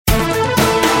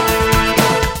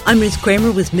I'm Ruth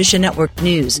Kramer with Mission Network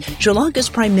News. Sri Lanka's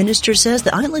Prime Minister says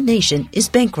the island nation is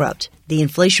bankrupt. The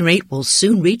inflation rate will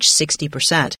soon reach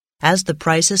 60%. As the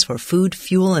prices for food,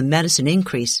 fuel, and medicine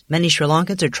increase, many Sri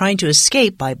Lankans are trying to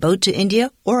escape by boat to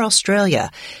India or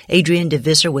Australia. Adrian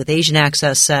DeVisser with Asian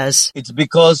Access says, it's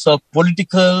because of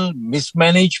political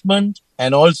mismanagement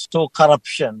and also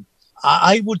corruption.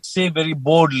 I would say very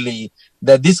boldly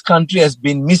that this country has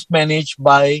been mismanaged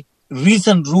by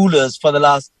recent rulers for the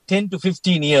last 10 to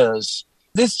 15 years.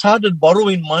 They started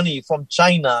borrowing money from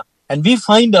China, and we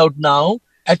find out now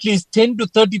at least 10 to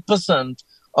 30%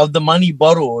 of the money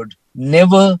borrowed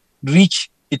never reach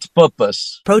its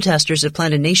purpose. Protesters have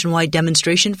planned a nationwide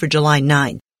demonstration for July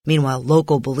 9. Meanwhile,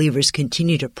 local believers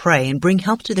continue to pray and bring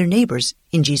help to their neighbors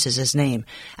in Jesus' name.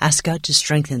 Ask God to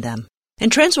strengthen them.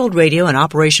 And Transworld Radio and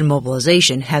Operation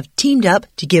Mobilization have teamed up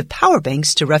to give power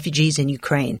banks to refugees in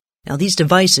Ukraine. Now, these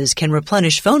devices can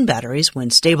replenish phone batteries when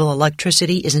stable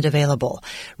electricity isn't available.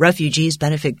 Refugees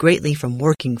benefit greatly from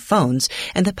working phones,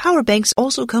 and the power banks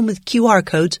also come with QR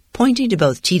codes pointing to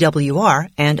both TWR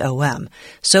and OM.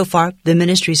 So far, the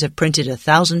ministries have printed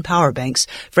 1,000 power banks.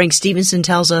 Frank Stevenson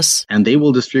tells us, and they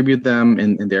will distribute them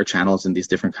in their channels in these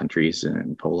different countries,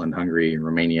 in Poland, Hungary,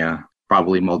 Romania,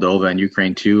 probably Moldova and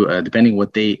Ukraine too, depending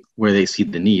where they see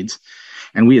the needs.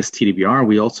 And we as TWR,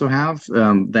 we also have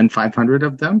then 500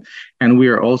 of them. And we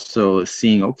are also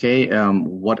seeing,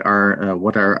 what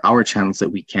are our channels that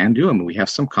we can do? I mean, we have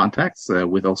some contacts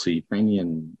with also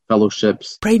Ukrainian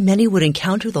fellowships. Pray many would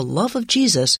encounter the love of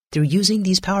Jesus through using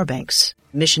these power banks.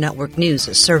 Mission Network News,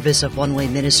 a service of One Way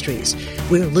Ministries.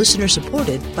 We're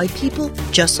listener-supported by people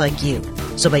just like you.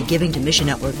 So by giving to Mission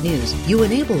Network News, you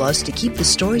enable us to keep the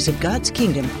stories of God's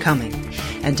kingdom coming.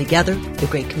 And together, the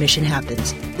Great Commission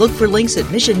happens. Look for links at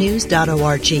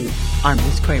missionnews.org. I'm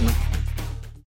Ruth Kramer.